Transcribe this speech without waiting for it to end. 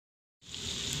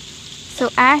So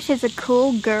Ash is a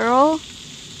cool girl?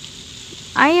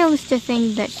 I used to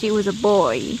think that she was a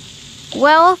boy.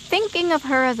 Well, thinking of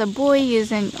her as a boy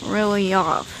isn't really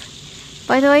off.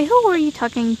 By the way, who were you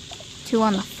talking to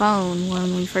on the phone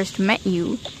when we first met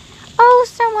you? Oh,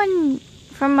 someone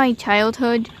from my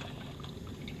childhood.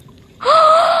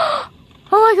 Oh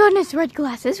my goodness, red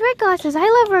glasses, red glasses. I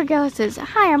love red glasses.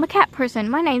 Hi, I'm a cat person.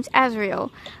 My name's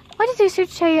Asriel. What does your search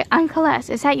say on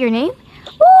Klas? Is that your name?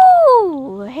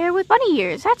 Ooh, hair with bunny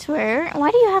ears. That's rare.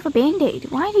 Why do you have a band-aid?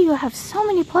 Why do you have so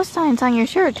many plus signs on your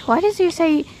shirt? Why does your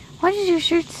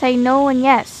shirt say no and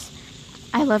yes?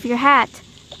 I love your hat.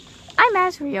 I'm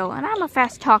Asriel, and I'm a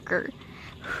fast talker.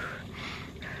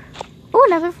 Ooh,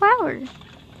 another flower.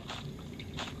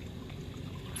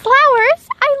 Flowers?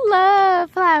 I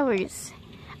love flowers.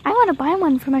 I want to buy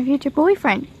one for my future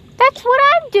boyfriend. That's what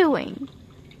I'm doing.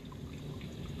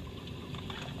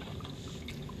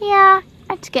 Yeah,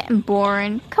 it's getting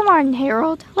boring. Come on,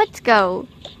 Harold. Let's go.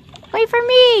 Wait for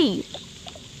me.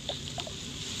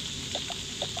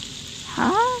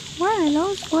 Huh? Where are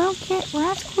those little cat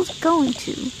rascals going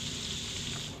to?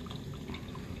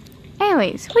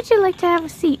 Anyways, would you like to have a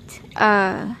seat?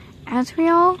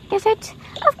 Asriel, is it?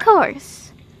 Of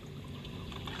course.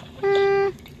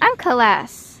 I'm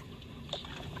Klas.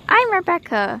 I'm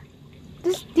Rebecca.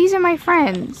 These are my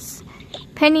friends.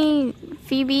 Penny,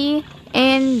 Phoebe,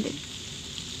 and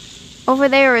over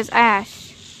there is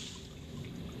Ash.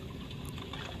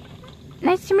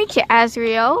 Nice to meet you,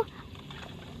 Asriel.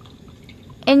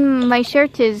 And my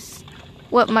shirt is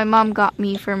what my mom got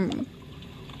me from,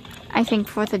 I think,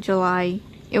 4th of July.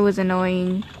 It was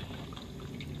annoying.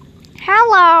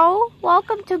 Hello,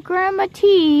 welcome to Grandma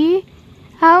Tea.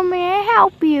 How may I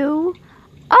help you?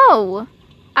 Oh,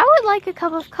 I would like a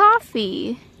cup of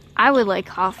coffee. I would like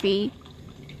coffee.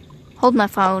 Hold my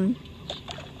phone.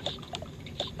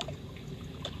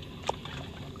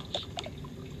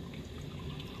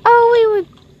 Oh,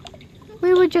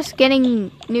 we were just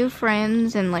getting new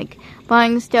friends and like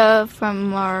buying stuff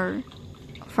from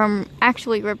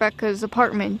actually Rebecca's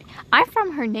apartment. I'm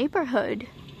from her neighborhood.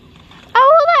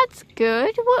 Oh, that's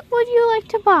good. What would you like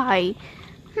to buy?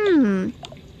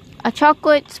 A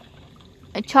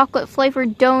chocolate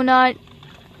flavored donut.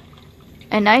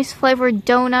 An ice flavored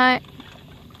donut.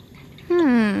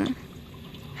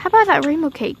 How about that rainbow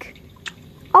cake?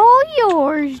 All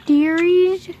yours,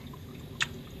 dearies.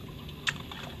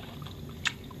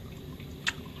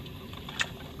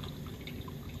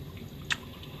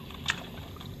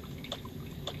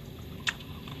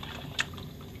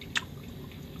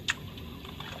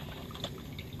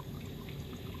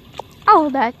 Oh,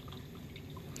 that.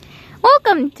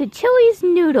 Welcome to Chili's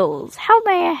Noodles. How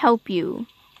may I help you?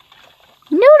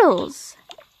 Noodles.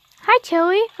 Hi,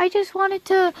 Chili. I just wanted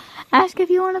to ask if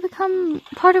you want to become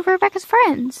part of Rebecca's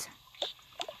friends.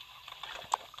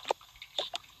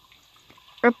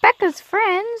 Rebecca's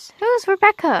friends? Who's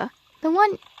Rebecca?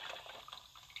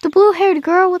 The blue-haired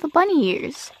girl with the bunny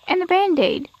ears and the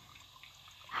band-aid.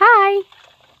 Hi.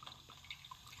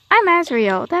 I'm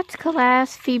Asriel. That's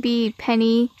Klas, Phoebe,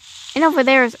 Penny, and over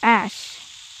there is Ash.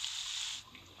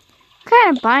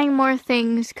 Kind of buying more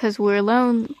things because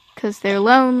they're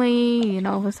lonely, and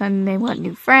all of a sudden they want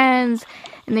new friends,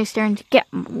 and they're starting to get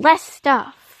less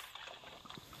stuff.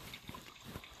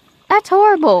 That's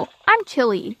horrible. I'm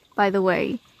Chili, by the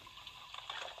way.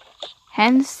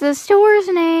 Hence the store's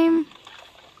name.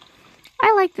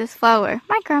 I like this flower.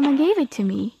 My grandma gave it to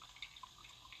me.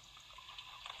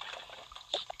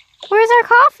 Where's our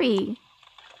coffee?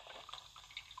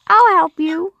 I'll help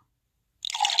you.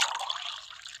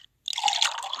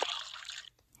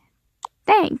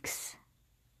 Thanks.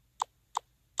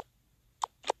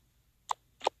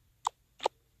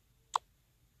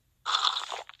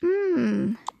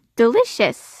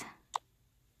 Delicious.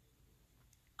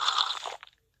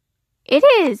 It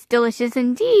is delicious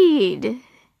indeed.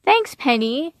 Thanks,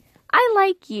 Penny. I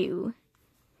like you.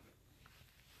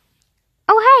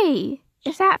 Oh, hey.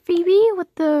 Is that Phoebe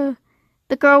with the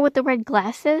girl with the red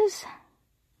glasses?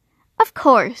 Of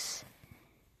course.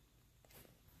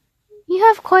 You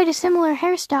have quite a similar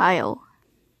hairstyle.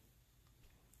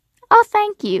 Oh,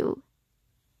 thank you.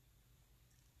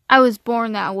 I was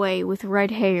born that way with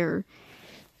red hair.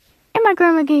 And my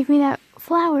grandma gave me that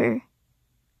flower.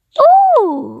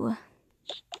 Ooh!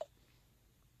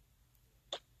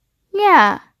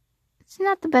 Yeah. It's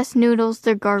not the best noodles,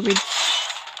 they're garbage.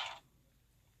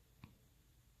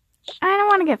 I don't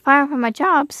want to get fired from my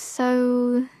job,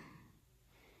 so...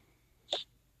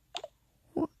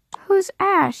 Who's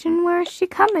Ash and where is she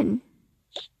coming?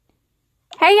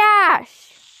 Hey,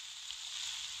 Ash!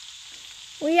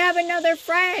 We have another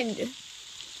friend.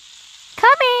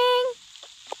 Coming!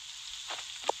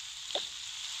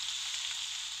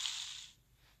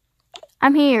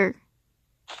 I'm here.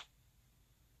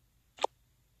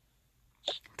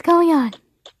 What's going on?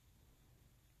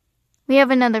 We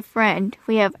have another friend.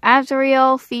 We have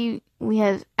Asriel, Phoebe, we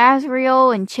have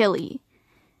Asriel and Chili.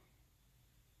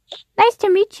 Nice to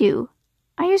meet you.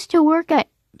 I used to work at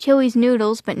Chili's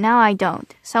Noodles, but now I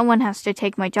don't. Someone has to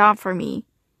take my job for me.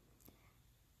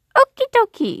 Okie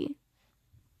dokie.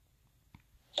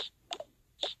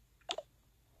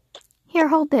 Here,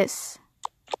 hold this.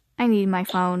 I need my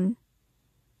phone.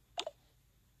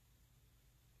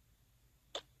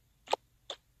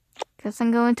 Guess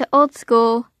I'm going to old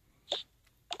school.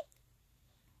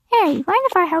 Hey, mind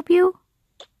if I help you?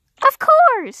 Of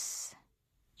course!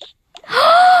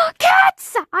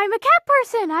 Cats! I'm a cat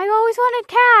person! I always wanted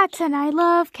cats, and I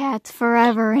love cats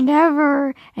forever and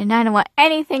ever. And I don't want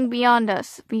anything beyond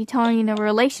us between a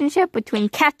relationship between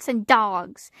cats and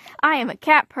dogs. I am a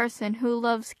cat person who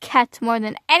loves cats more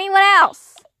than anyone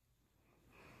else.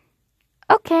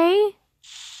 Okay.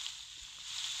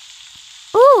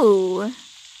 Ooh.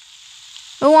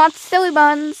 Who wants silly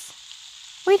buns?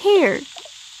 Wait here.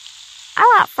 I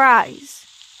want fries.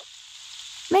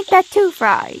 Make that 2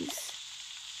 fries.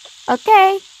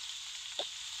 Okay.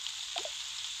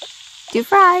 2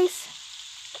 fries.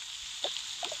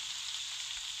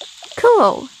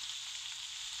 Cool.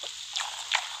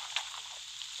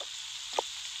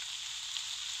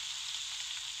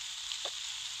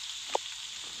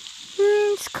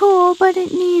 It's cool, but I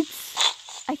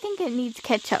think it needs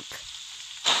ketchup.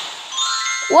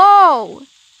 Whoa!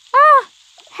 Ah!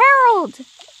 Harold!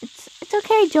 It's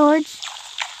okay, George.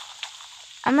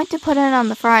 I meant to put it on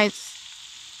the fries.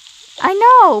 I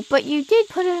know, but you did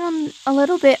put it on a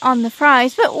little bit on the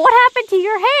fries. But what happened to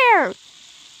your hair?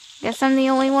 Guess I'm the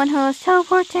only one who has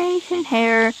teleportation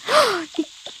hair. You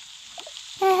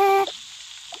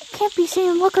can't be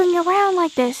seen looking around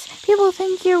like this. People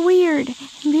think you're weird,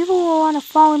 and people will want to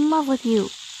fall in love with you.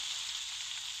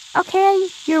 Okay,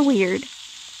 you're weird.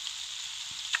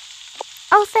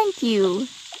 Oh, thank you.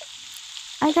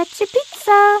 I got your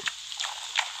pizza.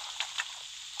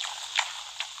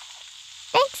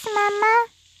 Thanks, Mama.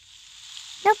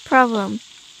 No problem.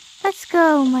 Let's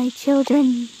go, my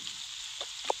children.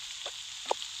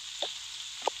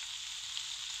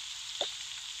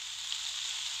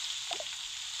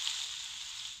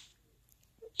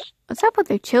 What's up with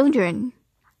their children?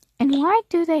 And why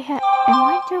do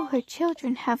her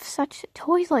children have such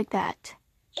toys like that?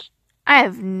 I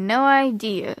have no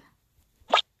idea.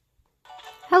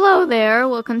 Hello there,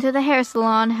 welcome to the hair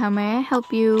salon. How may I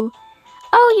help you?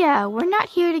 Oh yeah, we're not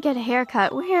here to get a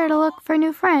haircut. We're here to look for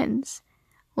new friends.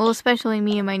 Well, especially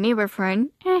me and my neighbor friend.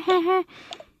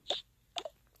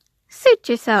 Suit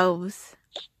yourselves.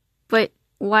 But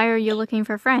why are you looking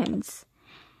for friends?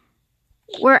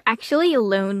 We're actually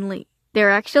lonely.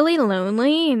 They're actually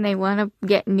lonely and they want to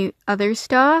get new other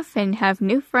stuff and have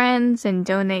new friends and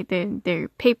donate their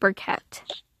paper cat.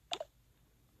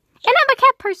 And I'm a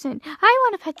cat person. I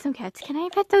want to pet some cats. Can I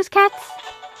pet those cats?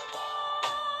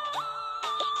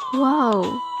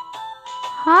 Whoa.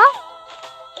 Huh?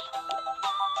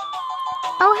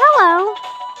 Oh, hello.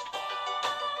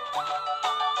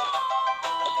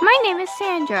 My name is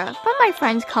Sandra, but my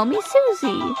friends call me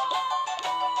Susie.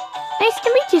 Nice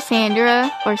to meet you,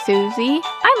 Sandra, or Susie.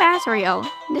 I'm Asriel.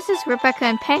 This is Rebecca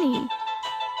and Penny.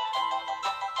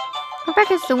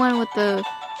 Rebecca's the one with the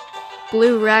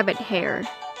blue rabbit hair.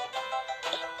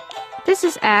 This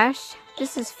is Ash.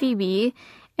 This is Phoebe.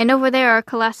 And over there are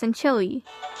Klas and Chili.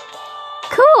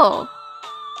 Cool!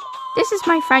 This is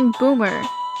my friend Boomer.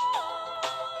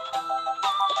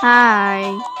 Hi.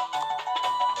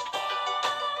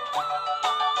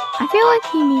 I feel like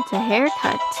he needs a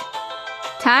haircut.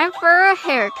 Time for a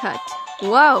haircut.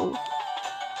 Whoa.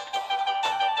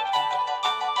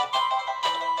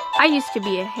 I used to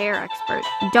be a hair expert.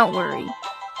 Don't worry.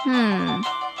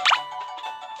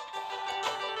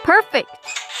 Perfect.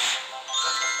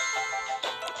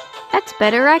 That's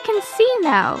better. I can see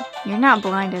now. You're not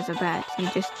blind as a bat. You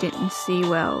just didn't see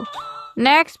well.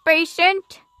 Next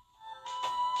patient.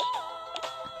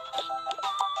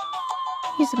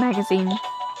 Here's a magazine.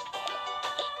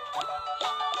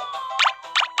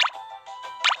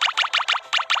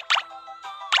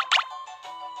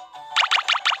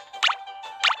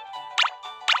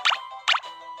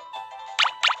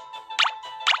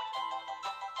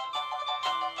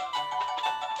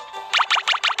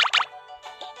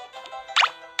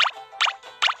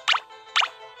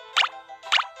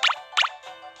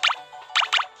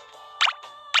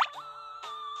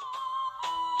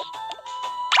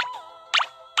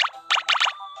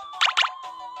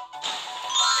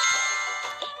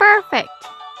 Perfect.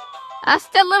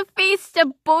 Hasta la vista,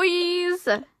 boys.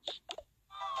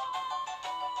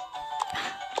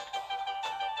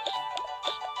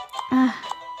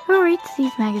 Who reads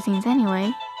these magazines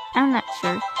anyway? I'm not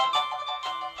sure.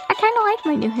 I kind of like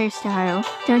my new hairstyle.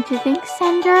 Don't you think,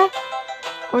 Sandra?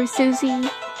 Or Susie?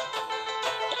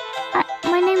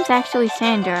 My name's actually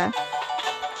Sandra.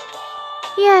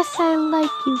 Yes, I like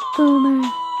you, Boomer.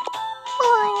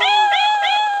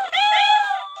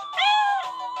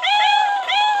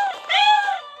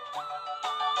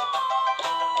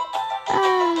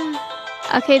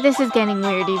 Okay, this is getting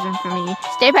weird even for me.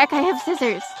 Stay back, I have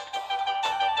scissors.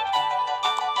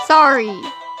 Sorry.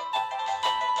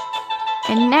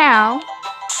 And now,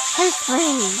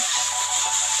 hairspray.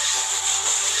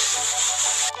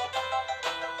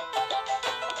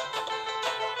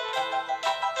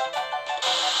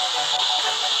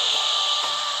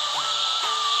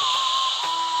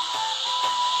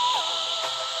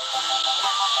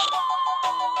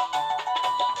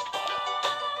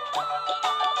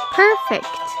 Perfect.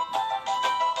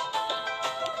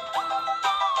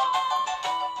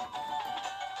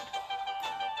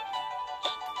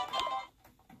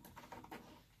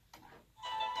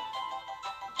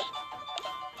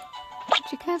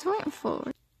 What you guys waiting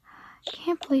for?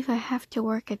 Can't believe I have to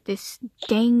work at this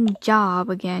dang job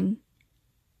again.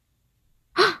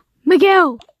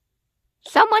 Miguel!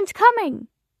 Someone's coming!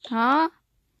 Huh?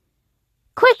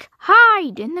 Quick,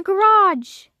 hide in the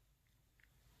garage!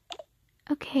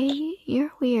 Okay,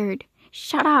 you're weird.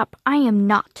 Shut up, I am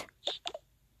not.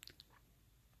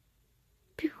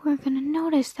 People are gonna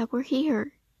notice that we're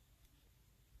here.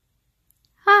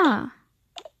 Huh.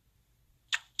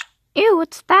 Ew,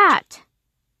 what's that?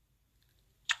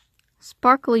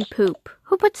 Sparkly poop.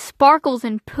 Who put sparkles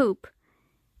in poop?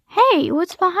 Hey,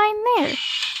 what's behind there?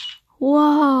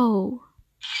 Whoa.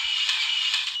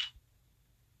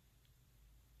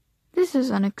 This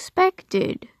is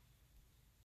unexpected.